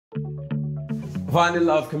Finding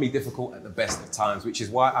love can be difficult at the best of times, which is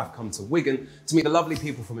why I've come to Wigan to meet the lovely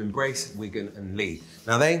people from Embrace Wigan Leigh.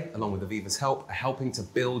 Now they, along with Aviva's help, are helping to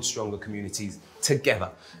build stronger communities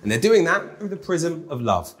together. And they're doing that through the prism of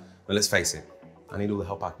love. But let's face it, I need all the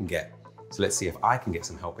help I can get. So let's see if I can get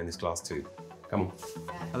some help in this class too. Come on.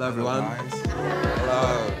 Hello everyone.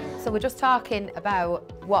 Hello. So we're just talking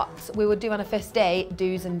about what we would do on a first date,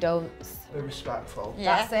 do's and don'ts. Be respectful.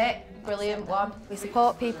 Yeah. That's it. Brilliant one. We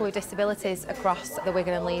support people with disabilities across the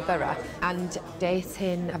Wigan and Leigh borough, and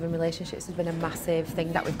dating, having relationships has been a massive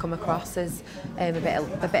thing that we've come across as a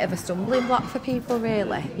bit of a stumbling block for people,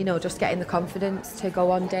 really. You know, just getting the confidence to go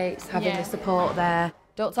on dates, having the support there.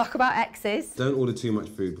 Don't talk about exes. Don't order too much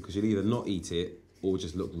food because you'll either not eat it or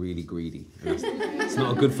just look really greedy. It's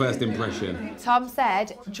not a good first impression. Tom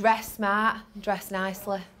said, dress smart, dress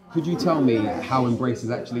nicely. Could you tell me how Embrace has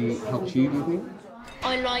actually helped you, do you think?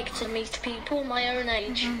 I like to meet people my own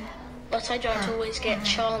age, but I don't always get a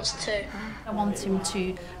chance to. I want him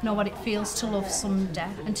to know what it feels to love someday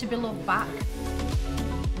and to be loved back.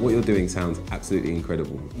 What you're doing sounds absolutely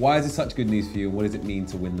incredible. Why is this such good news for you? What does it mean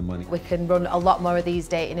to win the money? We can run a lot more of these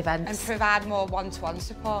dating events. And provide more one-to-one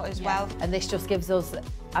support as well. And this just gives us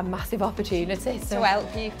a massive opportunity to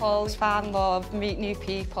help people, find love, meet new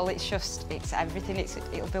people. It's everything.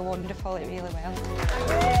 It'll be wonderful, it really will.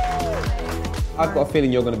 I've got a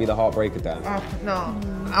feeling you're going to be the heartbreaker, Dan. No,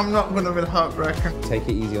 I'm not going to be the heartbreaker. Take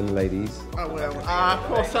it easy on the ladies. I will. Of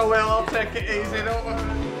course I will. I'll take it easy, don't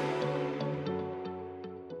worry.